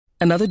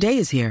Another day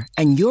is here,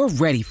 and you're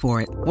ready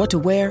for it. What to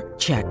wear?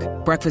 Check.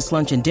 Breakfast,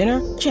 lunch, and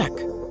dinner? Check.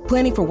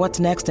 Planning for what's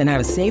next and how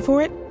to save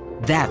for it?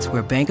 That's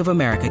where Bank of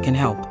America can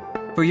help.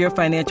 For your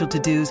financial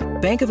to-dos,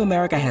 Bank of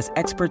America has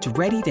experts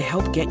ready to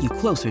help get you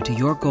closer to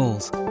your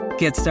goals.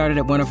 Get started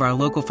at one of our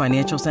local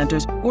financial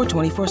centers or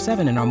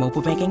 24/7 in our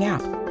mobile banking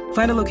app.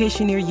 Find a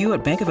location near you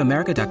at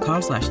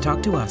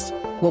bankofamerica.com/talktous.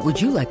 What would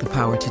you like the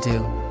power to do?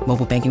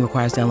 Mobile banking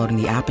requires downloading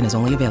the app and is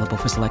only available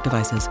for select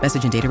devices.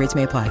 Message and data rates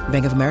may apply.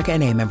 Bank of America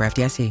N.A., member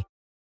FDIC.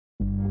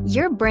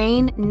 Your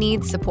brain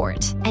needs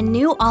support, and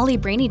new Ollie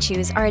Brainy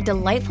Chews are a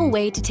delightful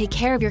way to take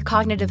care of your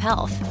cognitive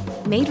health.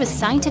 Made with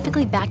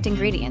scientifically backed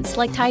ingredients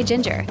like Thai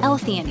ginger,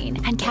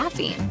 L-theanine, and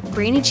caffeine,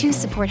 Brainy Chews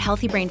support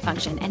healthy brain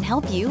function and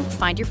help you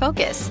find your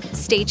focus,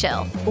 stay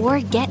chill, or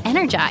get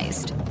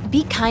energized.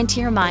 Be kind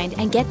to your mind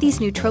and get these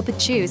nootropic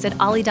chews at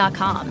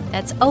ollie.com.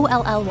 That's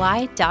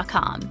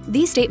OLLY.com.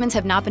 These statements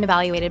have not been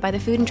evaluated by the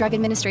Food and Drug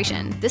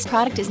Administration. This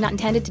product is not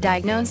intended to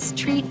diagnose,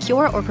 treat,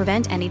 cure, or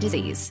prevent any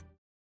disease.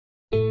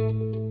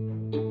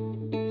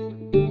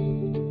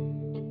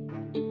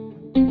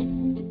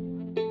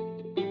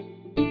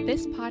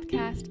 This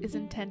podcast is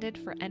intended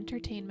for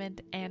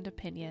entertainment and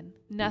opinion.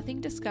 Nothing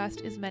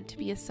discussed is meant to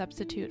be a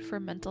substitute for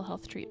mental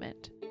health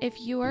treatment.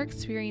 If you are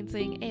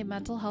experiencing a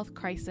mental health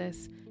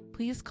crisis,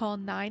 please call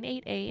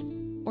 988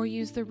 or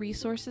use the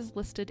resources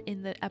listed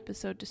in the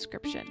episode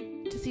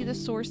description. To see the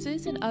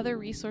sources and other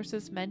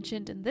resources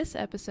mentioned in this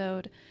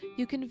episode,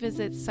 you can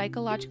visit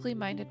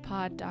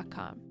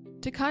psychologicallymindedpod.com.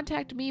 To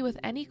contact me with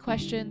any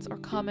questions or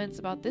comments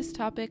about this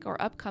topic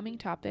or upcoming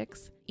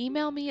topics,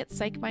 email me at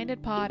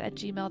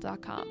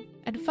psychmindedpod@gmail.com.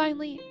 And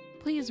finally,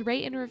 please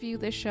rate and review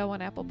this show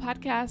on Apple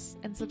Podcasts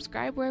and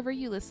subscribe wherever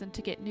you listen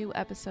to get new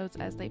episodes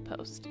as they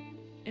post.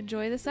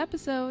 Enjoy this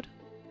episode!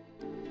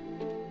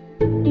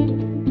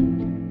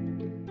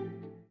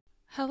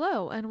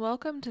 Hello and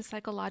welcome to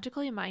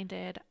Psychologically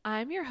Minded.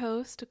 I'm your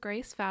host,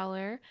 Grace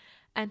Fowler,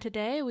 and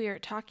today we are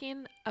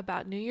talking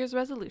about New Year's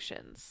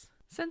resolutions.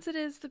 Since it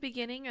is the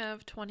beginning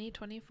of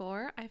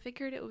 2024, I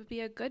figured it would be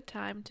a good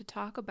time to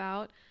talk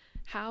about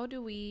how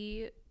do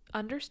we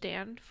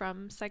understand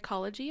from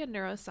psychology and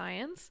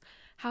neuroscience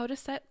how to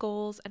set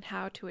goals and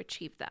how to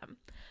achieve them.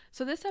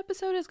 So this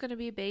episode is going to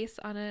be based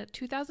on a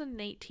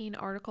 2018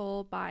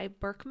 article by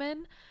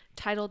Berkman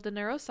titled The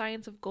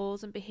Neuroscience of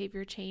Goals and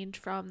Behavior Change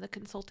from the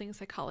Consulting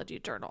Psychology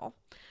Journal.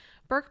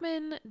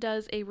 Berkman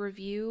does a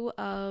review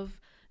of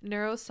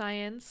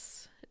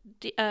neuroscience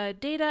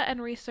data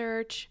and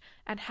research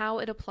and how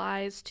it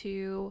applies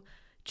to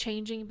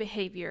changing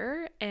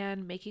behavior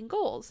and making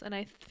goals. And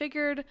I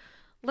figured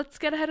let's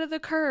get ahead of the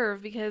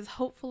curve because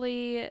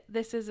hopefully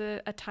this is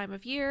a time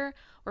of year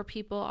where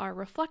people are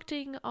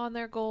reflecting on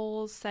their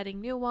goals, setting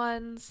new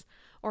ones,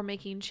 or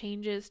making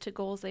changes to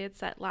goals they had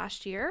set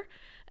last year.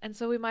 And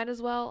so we might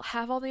as well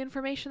have all the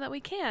information that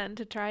we can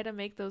to try to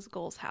make those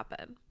goals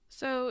happen.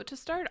 So to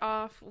start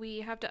off,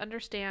 we have to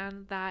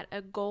understand that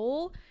a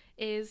goal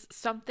is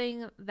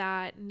something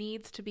that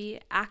needs to be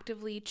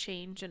actively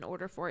changed in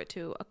order for it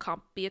to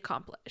be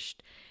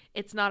accomplished.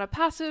 It's not a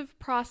passive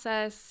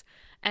process,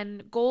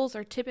 and goals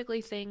are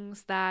typically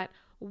things that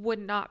would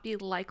not be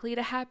likely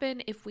to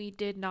happen if we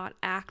did not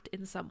act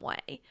in some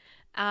way.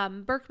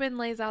 Berkman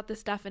lays out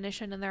this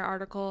definition in their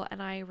article,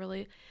 and I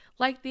really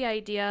like the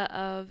idea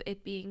of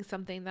it being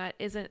something that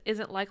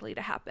isn't likely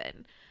to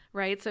happen,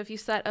 right? So if you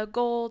set a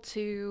goal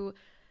to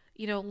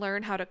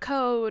learn how to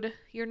code,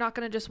 you're not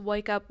going to just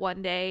wake up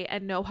one day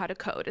and know how to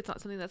code. It's not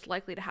something that's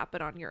likely to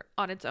happen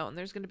on its own.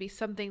 There's going to be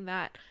something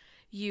that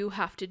you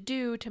have to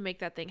do to make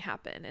that thing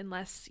happen,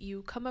 unless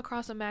you come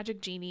across a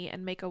magic genie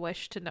and make a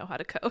wish to know how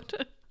to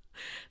code.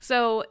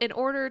 So in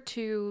order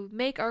to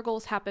make our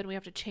goals happen, we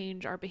have to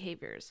change our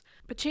behaviors.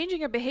 But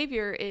changing our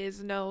behavior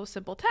is no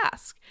simple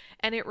task,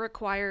 and it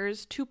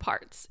requires two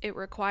parts. It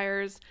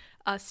requires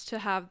us to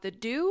have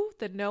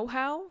the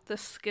know-how, the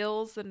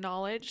skills, the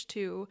knowledge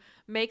to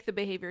make the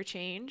behavior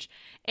change,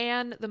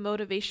 and the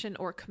motivation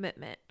or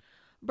commitment.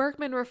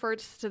 Berkman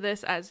refers to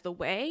this as the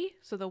way,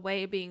 so the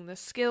way being the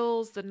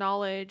skills, the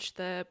knowledge,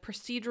 the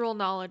procedural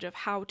knowledge of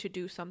how to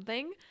do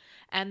something,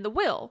 and the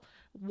will,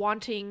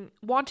 wanting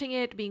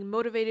it, being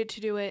motivated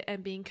to do it,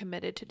 and being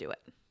committed to do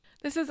it.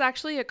 This is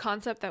actually a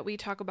concept that we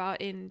talk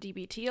about in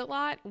DBT a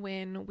lot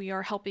when we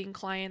are helping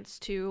clients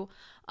to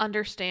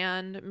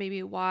understand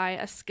maybe why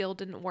a skill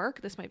didn't work.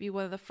 This might be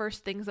one of the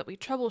first things that we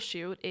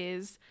troubleshoot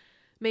is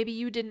maybe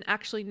you didn't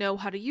actually know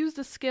how to use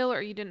the skill,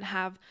 or you didn't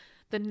have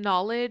the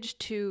knowledge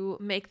to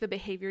make the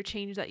behavior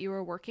change that you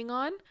were working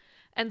on.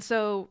 And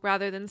so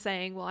rather than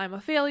saying, well, I'm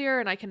a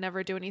failure and I can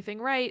never do anything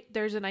right,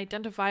 there's an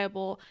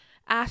identifiable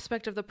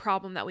aspect of the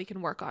problem that we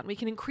can work on. We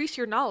can increase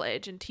your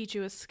knowledge and teach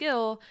you a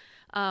skill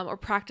or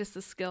practice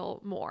the skill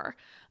more.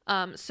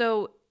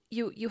 So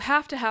you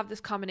have to have this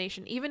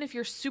combination. Even if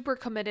you're super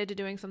committed to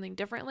doing something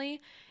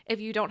differently,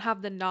 if you don't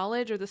have the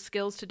knowledge or the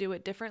skills to do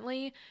it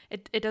differently,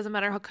 it doesn't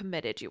matter how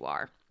committed you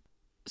are.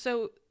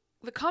 So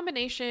the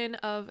combination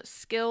of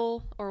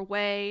skill or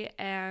way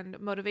and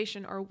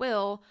motivation or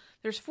will,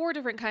 there's 4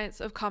 different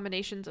kinds of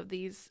combinations of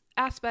these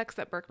aspects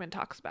that Berkman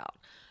talks about.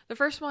 The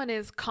first one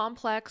is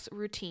complex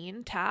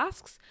routine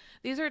tasks.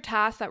 These are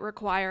tasks that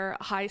require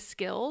high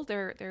skill.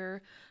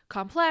 They're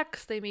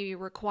complex. They maybe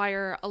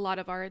require a lot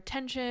of our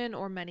attention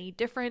or many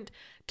different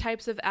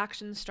types of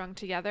actions strung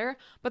together,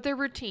 but they're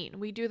routine.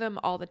 We do them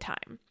all the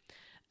time.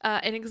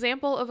 An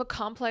example of a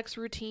complex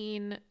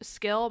routine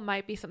skill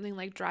might be something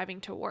like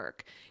driving to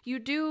work. You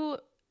do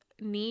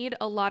need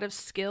a lot of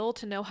skill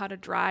to know how to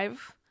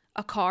drive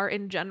a car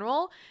in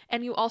general,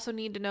 and you also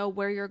need to know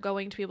where you're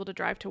going to be able to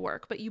drive to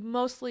work. But you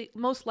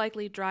most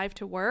likely drive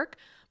to work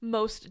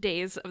most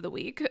days of the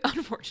week,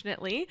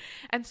 unfortunately.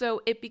 And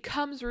so it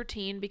becomes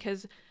routine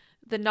because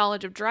the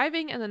knowledge of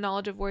driving and the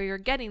knowledge of where you're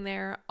getting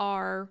there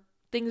are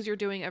things you're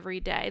doing every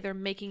day. They're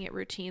making it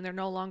routine. They're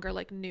no longer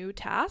like new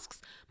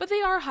tasks, but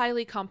they are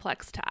highly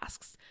complex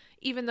tasks.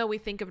 Even though we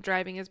think of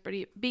driving as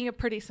being a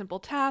pretty simple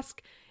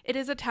task, it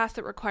is a task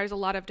that requires a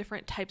lot of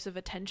different types of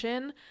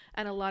attention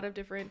and a lot of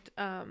different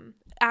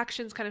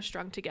actions kind of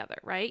strung together,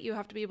 right? You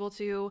have to be able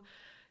to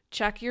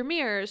check your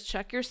mirrors,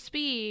 check your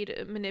speed,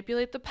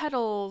 manipulate the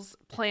pedals,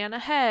 plan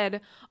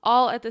ahead,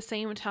 all at the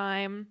same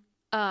time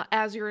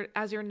as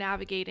you're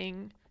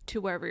navigating to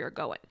wherever you're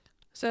going.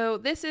 So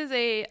this is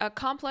a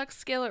complex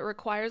skill. It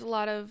requires a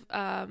lot of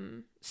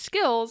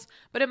skills,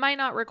 but it might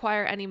not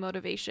require any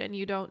motivation.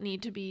 You don't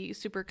need to be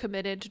super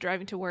committed to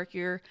driving to work.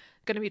 You're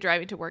going to be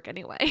driving to work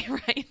anyway,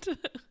 right?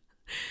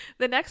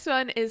 The next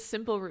one is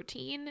simple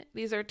routine.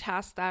 These are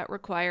tasks that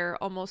require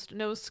almost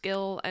no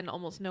skill and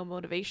almost no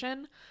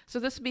motivation. So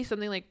this would be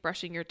something like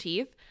brushing your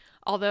teeth,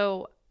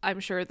 although I'm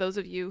sure those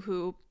of you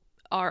who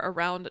are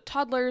around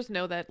toddlers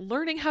know that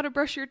learning how to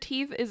brush your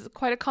teeth is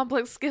quite a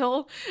complex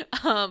skill.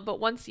 But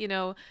once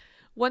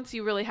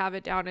you really have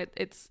it down,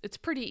 it's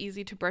pretty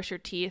easy to brush your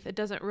teeth. It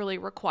doesn't really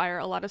require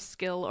a lot of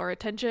skill or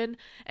attention,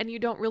 and you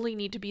don't really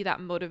need to be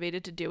that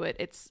motivated to do it.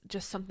 It's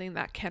just something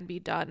that can be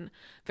done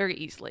very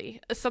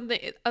easily.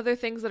 Other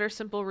things that are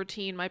simple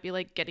routine might be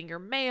like getting your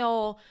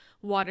mail,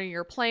 watering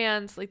your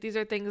plants. Like these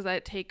are things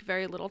that take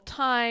very little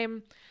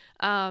time.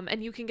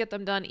 And you can get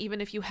them done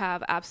even if you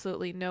have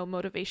absolutely no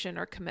motivation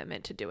or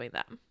commitment to doing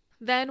them.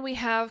 Then we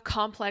have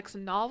complex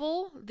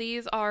novel.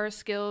 These are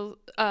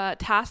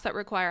tasks that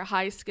require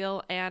high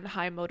skill and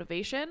high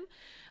motivation.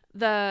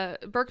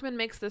 Berkman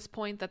makes this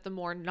point that the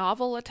more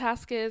novel a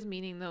task is,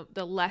 meaning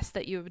the less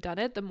that you have done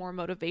it, the more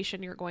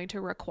motivation you're going to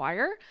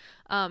require,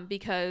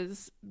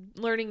 because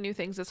learning new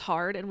things is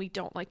hard and we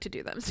don't like to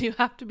do them. So you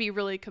have to be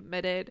really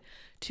committed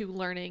to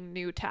learning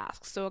new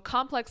tasks. So a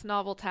complex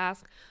novel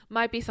task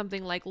might be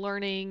something like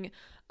learning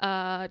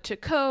to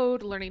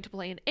code, learning to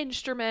play an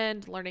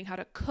instrument, learning how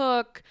to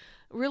cook,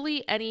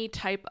 really any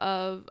type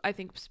of, I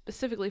think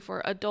specifically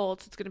for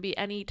adults, it's going to be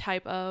any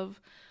type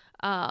of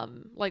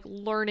like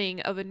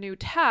learning of a new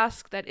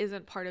task that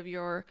isn't part of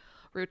your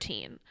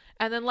routine.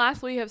 And then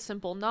lastly, we have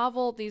simple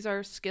novel. These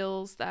are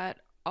skills that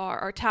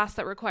are tasks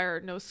that require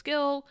no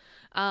skill,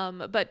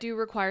 but do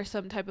require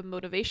some type of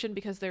motivation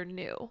because they're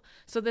new.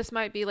 So this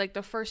might be like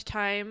the first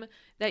time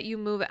that you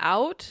move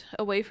out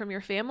away from your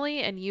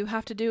family and you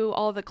have to do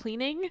all the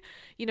cleaning.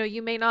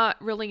 You may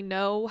not really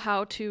know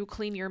how to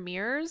clean your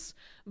mirrors,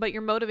 but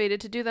you're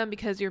motivated to do them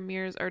because your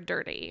mirrors are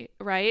dirty,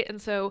 right?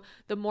 And so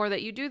the more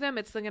that you do them,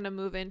 it's then going to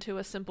move into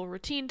a simple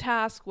routine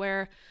task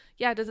where,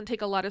 it doesn't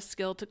take a lot of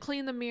skill to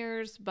clean the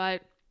mirrors,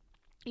 but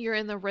you're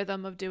in the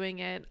rhythm of doing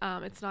it.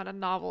 It's not a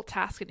novel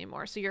task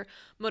anymore. So your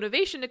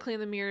motivation to clean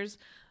the mirrors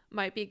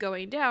might be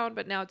going down,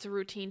 but now it's a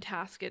routine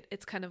task.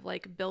 It's kind of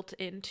like built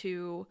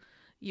into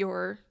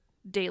your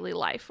daily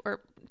life,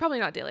 or probably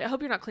not daily. I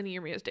hope you're not cleaning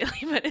your mirrors daily,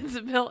 but it's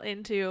built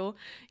into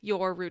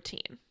your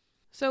routine.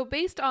 So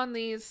based on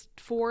these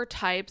 4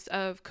 types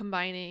of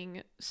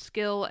combining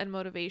skill and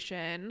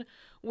motivation,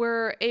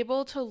 we're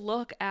able to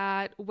look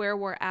at where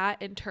we're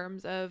at in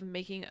terms of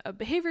making a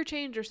behavior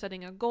change or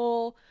setting a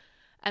goal.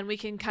 And we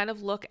can kind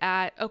of look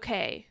at,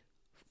 okay,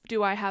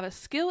 do I have a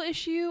skill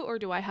issue or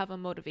do I have a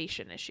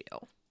motivation issue?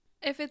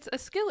 If it's a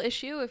skill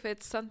issue, if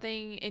it's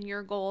something in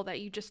your goal that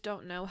you just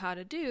don't know how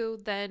to do,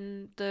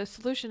 then the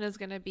solution is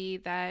going to be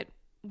that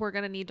we're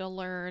going to need to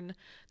learn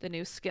the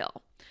new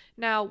skill.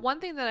 Now, one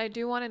thing that I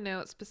do want to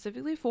note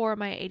specifically for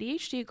my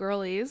ADHD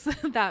girlies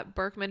that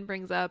Berkman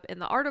brings up in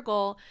the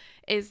article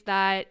is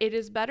that it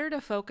is better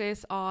to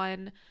focus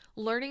on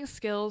learning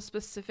skills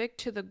specific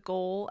to the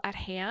goal at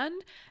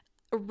hand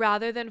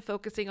rather than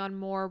focusing on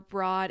more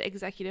broad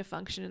executive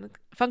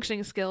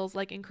functioning skills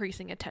like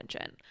increasing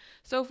attention.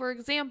 So for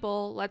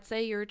example, let's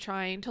say you're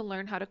trying to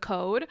learn how to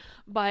code,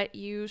 but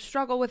you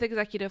struggle with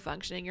executive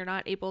functioning. You're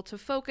not able to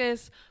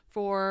focus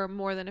for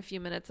more than a few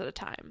minutes at a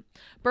time.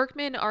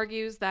 Berkman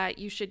argues that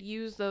you should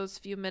use those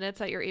few minutes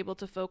that you're able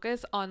to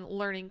focus on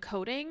learning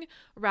coding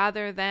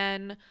rather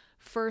than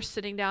first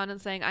sitting down and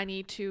saying, I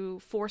need to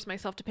force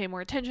myself to pay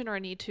more attention or I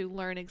need to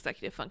learn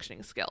executive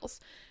functioning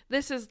skills.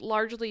 This is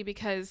largely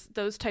because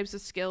those types of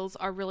skills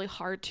are really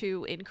hard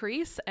to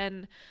increase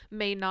and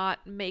may not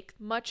make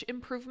much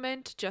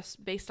improvement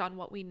just based on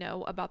what we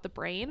know about the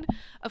brain.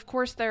 Of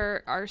course,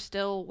 there are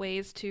still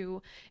ways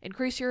to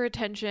increase your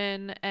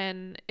attention,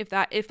 and if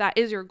that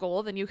is your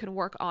goal, then you can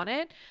work on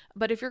it.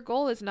 But if your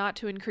goal is not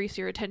to increase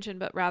your attention,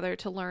 but rather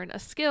to learn a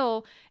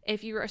skill,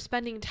 if you are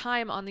spending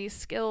time on these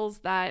skills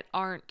that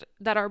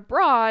are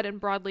broad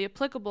and broadly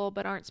applicable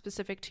but aren't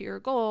specific to your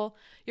goal,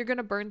 you're going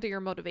to burn through your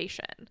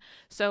motivation.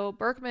 So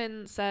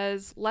Berkman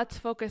says, let's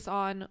focus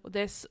on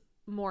this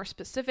more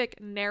specific,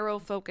 narrow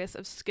focus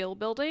of skill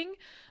building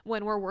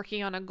when we're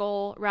working on a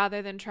goal,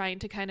 rather than trying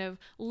to kind of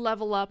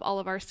level up all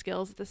of our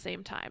skills at the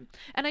same time.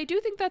 And I do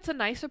think that's a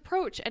nice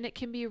approach, and it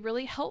can be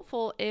really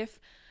helpful if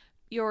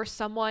you're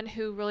someone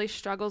who really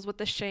struggles with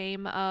the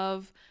shame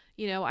of,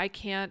 I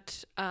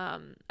can't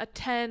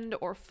attend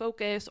or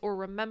focus or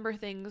remember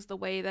things the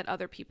way that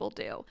other people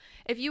do.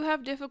 If you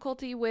have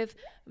difficulty with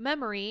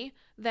memory,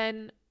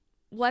 then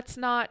let's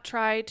not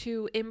try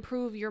to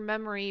improve your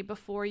memory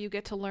before you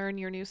get to learn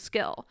your new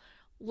skill.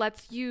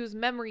 Let's use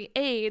memory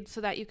aids so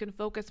that you can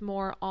focus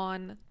more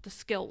on the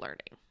skill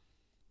learning.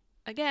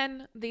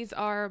 Again, these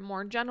are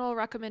more general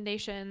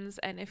recommendations,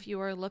 and if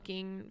you are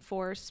looking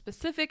for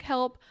specific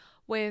help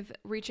with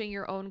reaching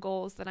your own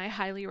goals, then I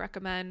highly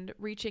recommend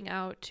reaching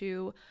out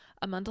to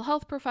a mental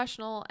health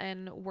professional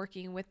and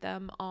working with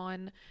them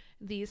on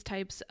these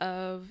types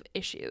of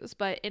issues.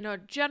 But in a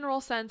general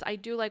sense, I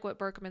do like what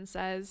Berkman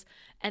says,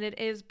 and it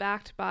is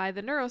backed by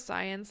the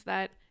neuroscience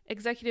that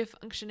executive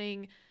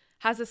functioning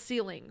has a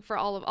ceiling for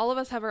all of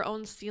us have our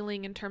own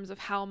ceiling in terms of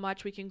how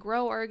much we can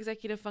grow our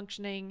executive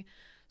functioning.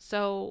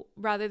 So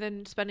rather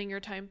than spending your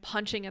time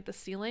punching at the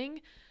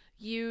ceiling,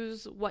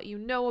 use what you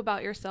know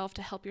about yourself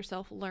to help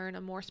yourself learn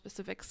a more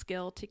specific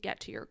skill to get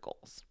to your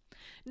goals.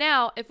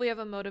 Now, if we have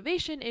a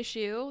motivation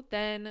issue,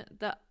 then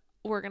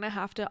we're going to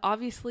have to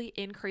obviously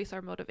increase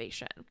our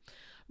motivation.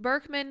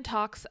 Berkman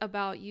talks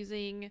about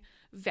using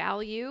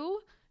value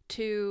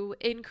to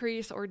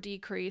increase or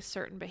decrease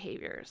certain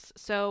behaviors.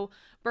 So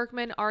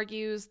Berkman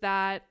argues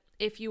that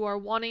if you are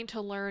wanting to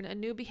learn a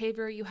new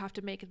behavior, you have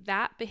to make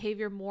that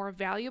behavior more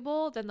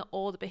valuable than the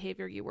old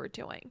behavior you were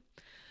doing.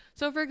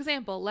 So for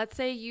example, let's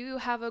say you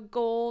have a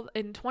goal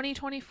in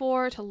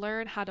 2024 to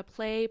learn how to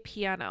play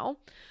piano,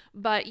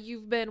 but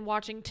you've been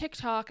watching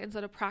TikTok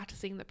instead of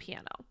practicing the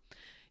piano.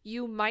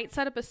 You might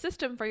set up a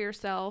system for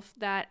yourself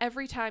that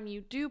every time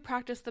you do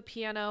practice the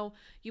piano,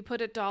 you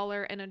put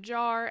 $1 in a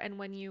jar, and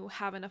when you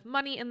have enough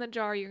money in the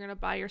jar, you're going to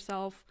buy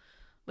yourself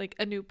like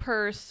a new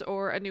purse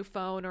or a new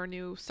phone or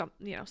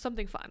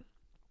something fun.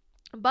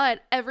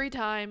 But every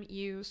time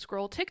you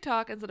scroll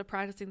TikTok instead of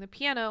practicing the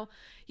piano,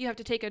 you have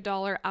to take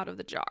 $1 out of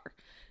the jar.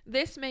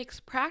 This makes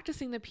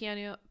practicing the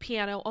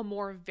piano a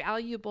more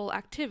valuable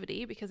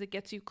activity because it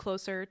gets you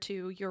closer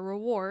to your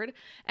reward,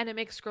 and it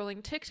makes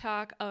scrolling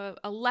TikTok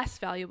a less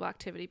valuable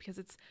activity because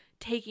it's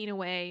taking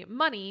away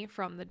money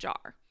from the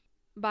jar.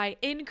 By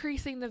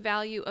increasing the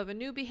value of a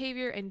new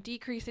behavior and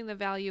decreasing the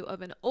value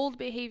of an old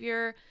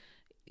behavior,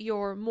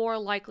 you're more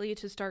likely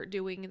to start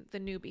doing the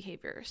new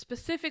behavior,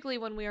 specifically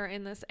when we are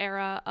in this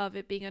era of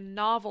it being a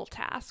novel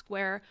task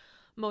where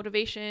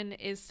motivation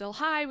is still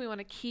high. We want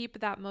to keep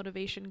that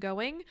motivation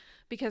going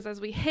because as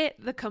we hit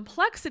the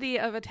complexity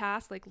of a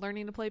task like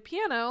learning to play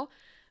piano,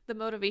 the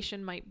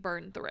motivation might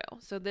burn through.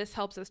 So this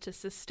helps us to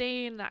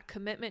sustain that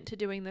commitment to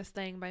doing this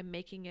thing by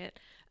making it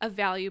a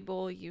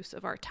valuable use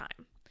of our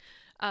time.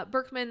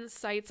 Berkman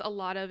cites a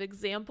lot of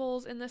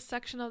examples in this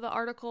section of the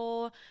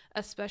article,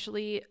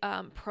 especially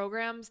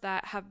programs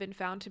that have been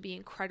found to be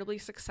incredibly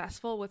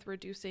successful with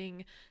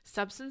reducing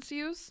substance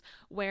use,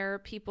 where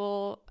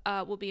people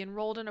will be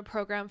enrolled in a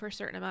program for a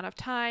certain amount of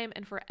time,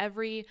 and for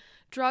every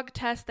drug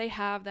test they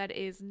have that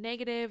is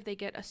negative, they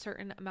get a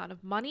certain amount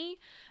of money,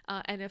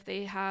 and if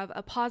they have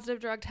a positive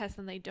drug test,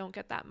 then they don't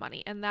get that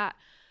money. And that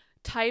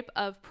type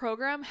of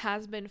program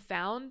has been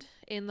found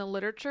in the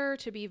literature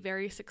to be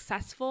very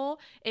successful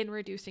in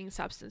reducing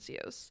substance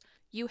use.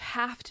 You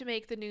have to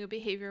make the new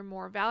behavior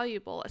more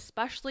valuable,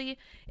 especially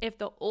if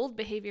the old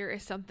behavior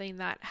is something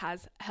that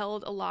has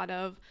held a lot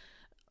of,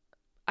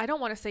 I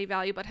don't want to say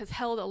value, but has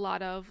held a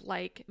lot of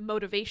like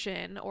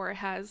motivation, or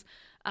has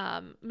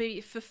maybe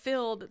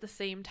fulfilled the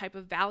same type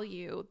of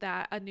value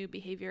that a new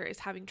behavior is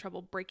having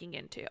trouble breaking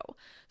into.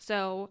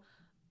 So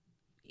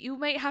you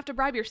may have to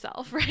bribe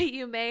yourself, right?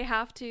 You may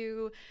have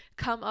to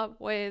come up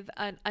with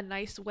a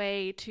nice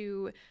way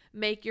to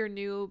make your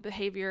new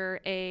behavior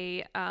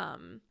a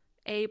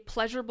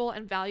pleasurable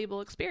and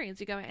valuable experience.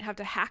 You're going to have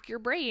to hack your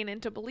brain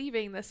into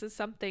believing this is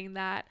something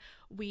that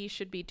we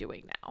should be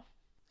doing now.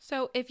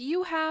 So if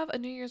you have a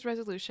New Year's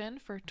resolution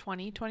for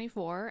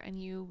 2024 and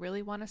you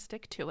really want to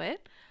stick to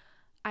it,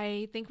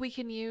 I think we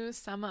can use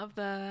some of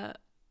the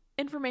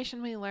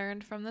information we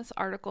learned from this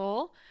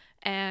article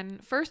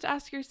and first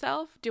ask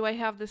yourself, do I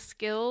have the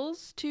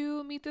skills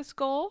to meet this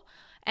goal?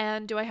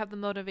 And do I have the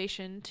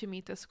motivation to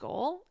meet this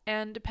goal?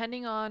 And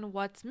depending on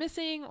what's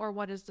missing or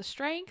what is the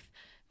strength,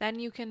 then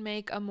you can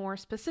make a more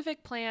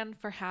specific plan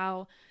for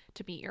how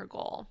to meet your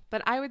goal.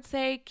 But I would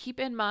say keep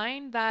in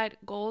mind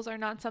that goals are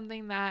not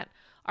something that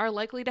are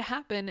likely to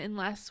happen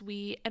unless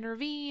we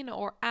intervene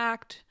or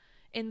act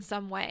in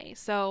some way.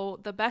 So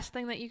the best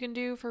thing that you can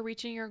do for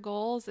reaching your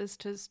goals is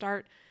to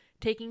start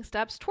taking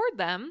steps toward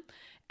them,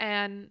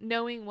 and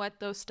knowing what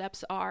those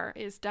steps are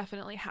is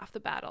definitely half the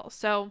battle.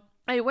 So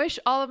I wish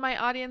all of my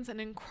audience an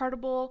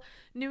incredible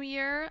new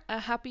year, a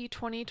happy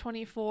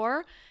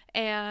 2024,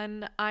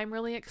 and I'm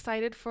really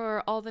excited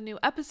for all the new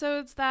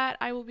episodes that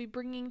I will be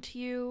bringing to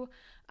you.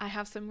 I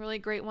have some really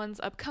great ones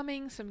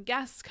upcoming, some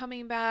guests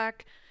coming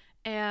back,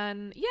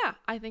 and yeah,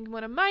 I think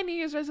one of my New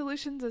Year's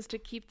resolutions is to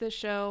keep this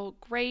show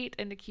great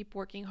and to keep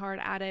working hard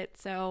at it.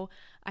 So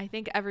I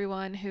thank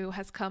everyone who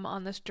has come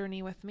on this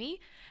journey with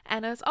me.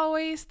 And as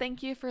always,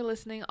 thank you for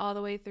listening all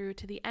the way through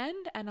to the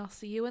end, and I'll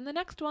see you in the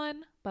next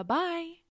one. Bye-bye.